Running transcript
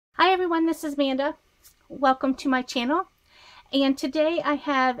Hi everyone, this is Amanda. Welcome to my channel. And today I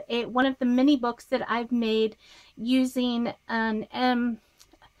have one of the mini books that I've made using an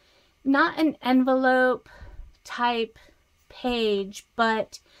not an envelope type page,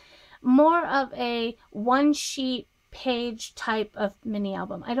 but more of a one sheet page type of mini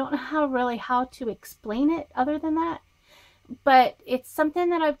album. I don't know really how to explain it other than that, but it's something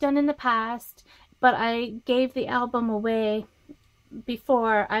that I've done in the past, but I gave the album away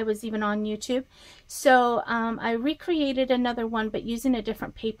before I was even on YouTube. So I recreated another one, but using a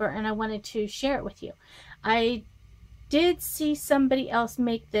different paper, and I wanted to share it with you. I did see somebody else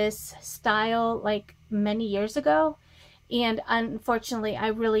make this style like many years ago, and unfortunately I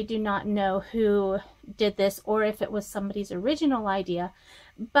really do not know who did this or if it was somebody's original idea,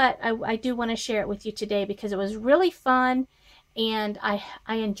 but I do want to share it with you today because it was really fun and I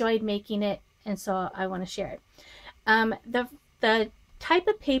enjoyed making it, and so I want to share it. The type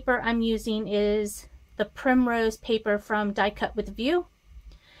of paper I'm using is the Primrose paper from Die Cut with View.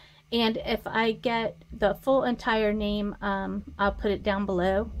 And if I get the full entire name, I'll put it down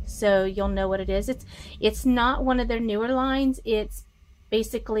below so you'll know what it is. It's not one of their newer lines. It's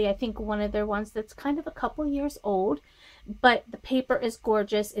basically, I think, one of their ones that's kind of a couple years old. But the paper is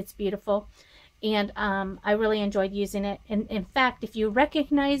gorgeous. It's beautiful. And I really enjoyed using it. And in fact, if you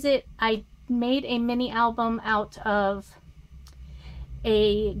recognize it, I made a mini album out of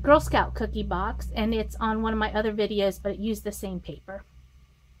a Girl Scout cookie box, and it's on one of my other videos, but it used the same paper.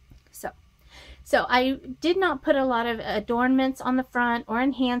 So I did not put a lot of adornments on the front or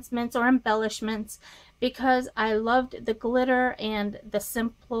enhancements or embellishments because I loved the glitter and the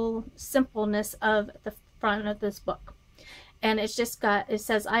simpleness of the front of this book. And it's just got, it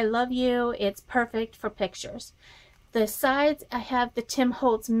says I love you. It's perfect for pictures. The sides, I have the Tim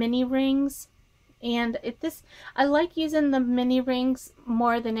Holtz mini rings. And I like using the mini rings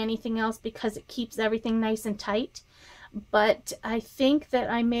more than anything else because it keeps everything nice and tight. But I think that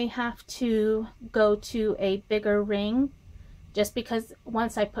I may have to go to a bigger ring just because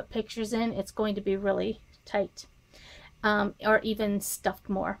once I put pictures in, it's going to be really tight, or even stuffed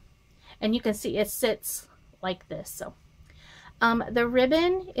more. And you can see it sits like this. So the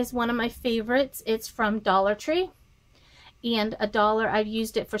ribbon is one of my favorites. It's from Dollar Tree. And $1. I've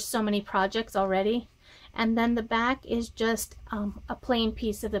used it for so many projects already. And then the back is just a plain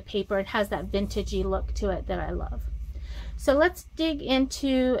piece of the paper. It has that vintagey look to it that I love. So let's dig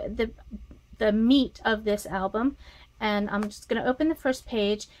into the meat of this album. And I'm just going to open the first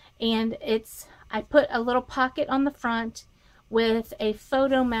page, and I put a little pocket on the front with a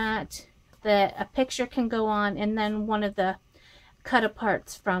photo mat that a picture can go on, and then one of the cut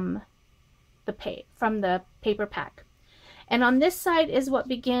aparts from the paper pack. And on this side is what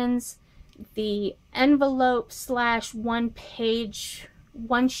begins the envelope / one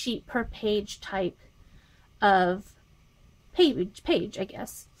sheet per page type of page, I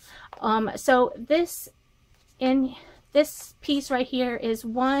guess. So this piece right here is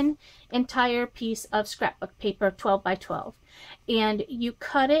one entire piece of scrapbook paper, 12 by 12. And you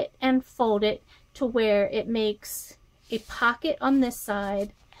cut it and fold it to where it makes a pocket on this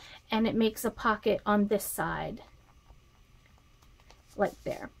side and it makes a pocket on this side. Like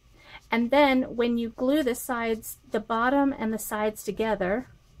there. And then when you glue the sides, the bottom and the sides together,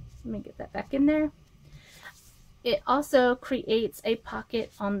 let me get that back in there, it also creates a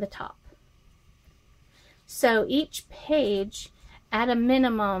pocket on the top. So each page at a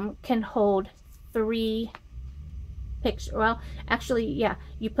minimum can hold 3 pictures. Well, actually, yeah,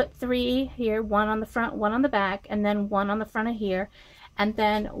 you put 3 here, one on the front, one on the back, and then one on the front of here, and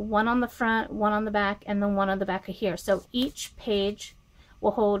then one on the front, one on the back, and then one on the back of here. So each page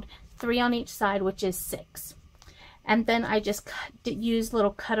will hold 3 on each side, which is 6. And then I just use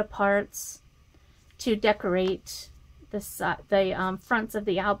little cut aparts to decorate the fronts of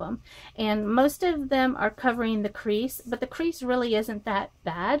the album. And most of them are covering the crease, but the crease really isn't that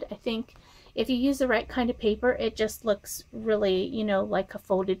bad. I think if you use the right kind of paper, it just looks really, you know, like a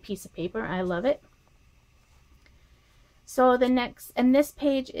folded piece of paper. I love it. So this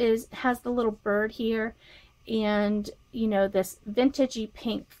page has the little bird here, and you know, this vintagey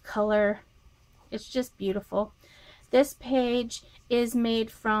pink color. It's just beautiful. This page is made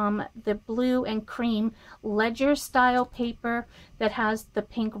from the blue and cream ledger style paper that has the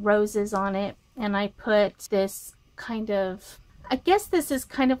pink roses on it, and I put this kind of, I guess this is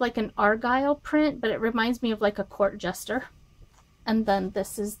kind of like an argyle print, but it reminds me of like a court jester. And then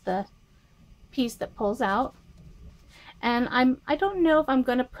this is the piece that pulls out. And I don't know if I'm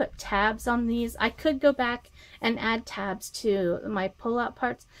going to put tabs on these. I could go back and add tabs to my pull-out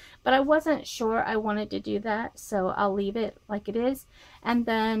parts, but I wasn't sure I wanted to do that, so I'll leave it like it is. And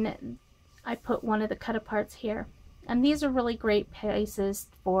then I put one of the cut-aparts here. And these are really great places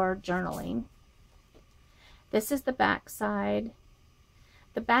for journaling. This is the back side.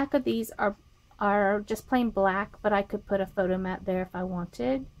 The back of these are just plain black, but I could put a photo mat there if I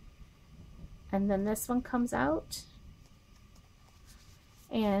wanted. And then this one comes out.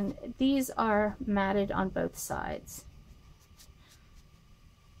 And these are matted on both sides.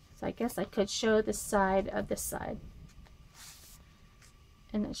 So I guess I could show the side of this side.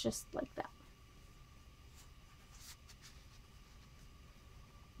 And it's just like that.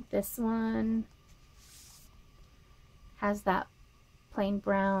 This one has that plain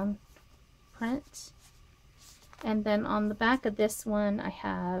brown print. And then on the back of this one I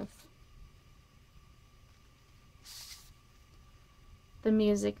have the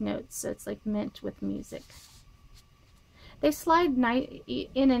music notes, so it's like mint with music. They slide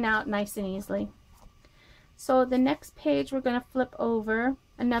in and out nice and easily. So the next page we're going to flip over,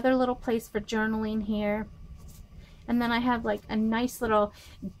 another little place for journaling here. And then I have like a nice little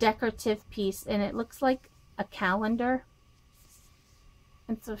decorative piece, and it looks like a calendar.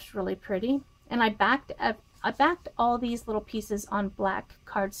 And so it's really pretty. And I backed all these little pieces on black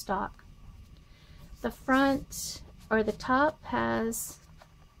cardstock. The front or the top has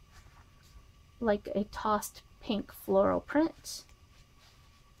like a tossed pink floral print.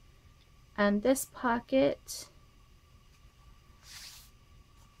 And this pocket,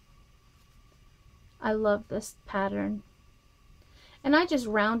 I love this pattern. And I just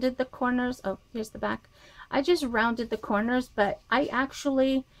rounded the corners. Oh, here's the back. I just rounded the corners, but I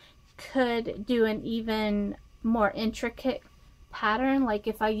actually could do an even more intricate pattern. Like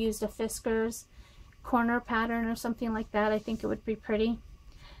if I used a Fisker's corner pattern or something like that, I think it would be pretty.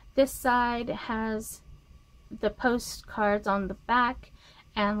 This side has the postcards on the back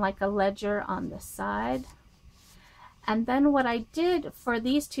and like a ledger on the side. And then what I did for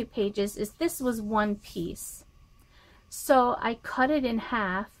these two pages is this was one piece. So I cut it in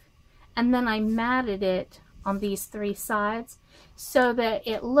half and then I matted it on these three sides so that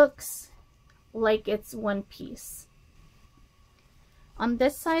it looks like it's one piece. On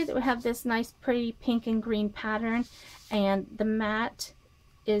this side we have this nice pretty pink and green pattern, and the mat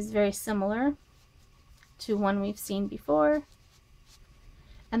is very similar to one we've seen before.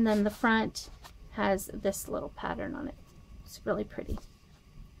 And then the front has this little pattern on it. It's really pretty.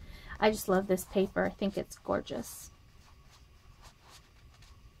 I just love this paper. I think it's gorgeous.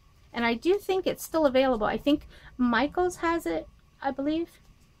 And I do think it's still available. I think Michael's has it, I believe.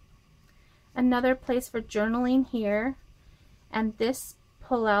 Another place for journaling here. And this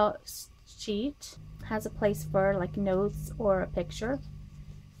pull-out sheet has a place for like notes or a picture.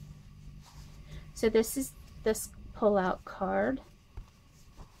 So this is this pull-out card.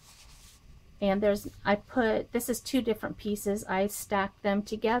 And this is two different pieces. I stacked them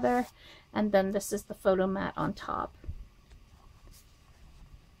together, and then this is the photo mat on top.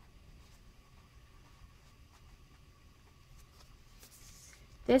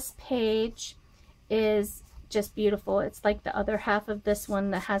 This page is just beautiful. It's like the other half of this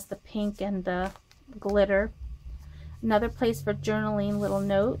one that has the pink and the glitter. Another place for journaling little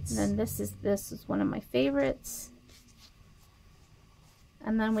notes. And then this is one of my favorites.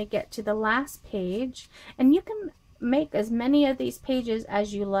 And then we get to the last page, and you can make as many of these pages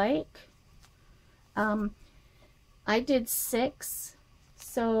as you like. I did 6,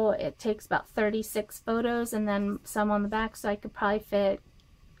 so it takes about 36 photos, and then some on the back, so I could probably fit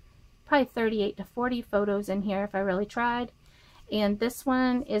 38 to 40 photos in here if I really tried. And this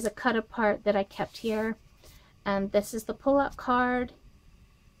one is a cut apart that I kept here, and this is the pull-out card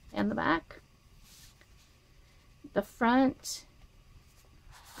and the back. The front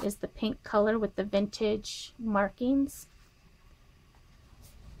is the pink color with the vintage markings.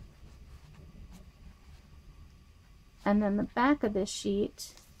 And then the back of this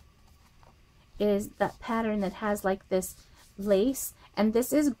sheet is that pattern that has like this lace, and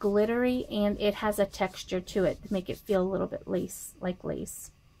this is glittery and it has a texture to it to make it feel a little bit like lace.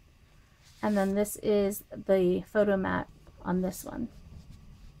 And then this is the photo mat on this one.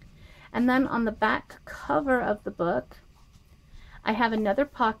 And then on the back cover of the book, I have another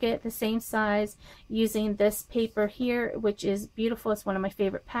pocket the same size using this paper here, which is beautiful. It's one of my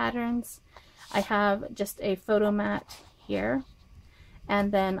favorite patterns. I have just a photo mat here,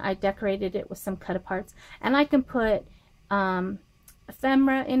 and then I decorated it with some cut aparts. And I can put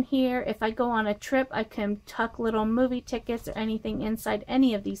ephemera in here. If I go on a trip, I can tuck little movie tickets or anything inside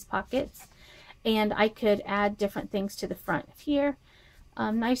any of these pockets. and I could add different things to the front here.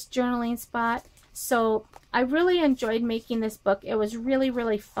 Nice journaling spot. So I really enjoyed making this book. It was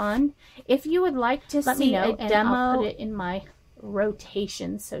really fun. If you would like to see a demo, I'll put it in my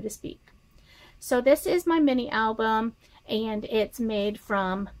rotation, so to speak. So this is my mini album, and it's made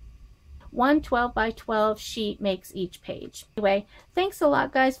from one 12 by 12 sheet makes each page. Anyway, thanks a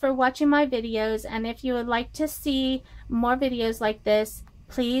lot guys for watching my videos, and if you would like to see more videos like this,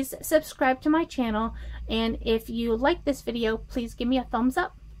 please subscribe to my channel, and if you like this video, please give me a thumbs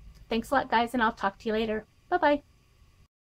up. Thanks a lot guys, and I'll talk to you later. Bye bye.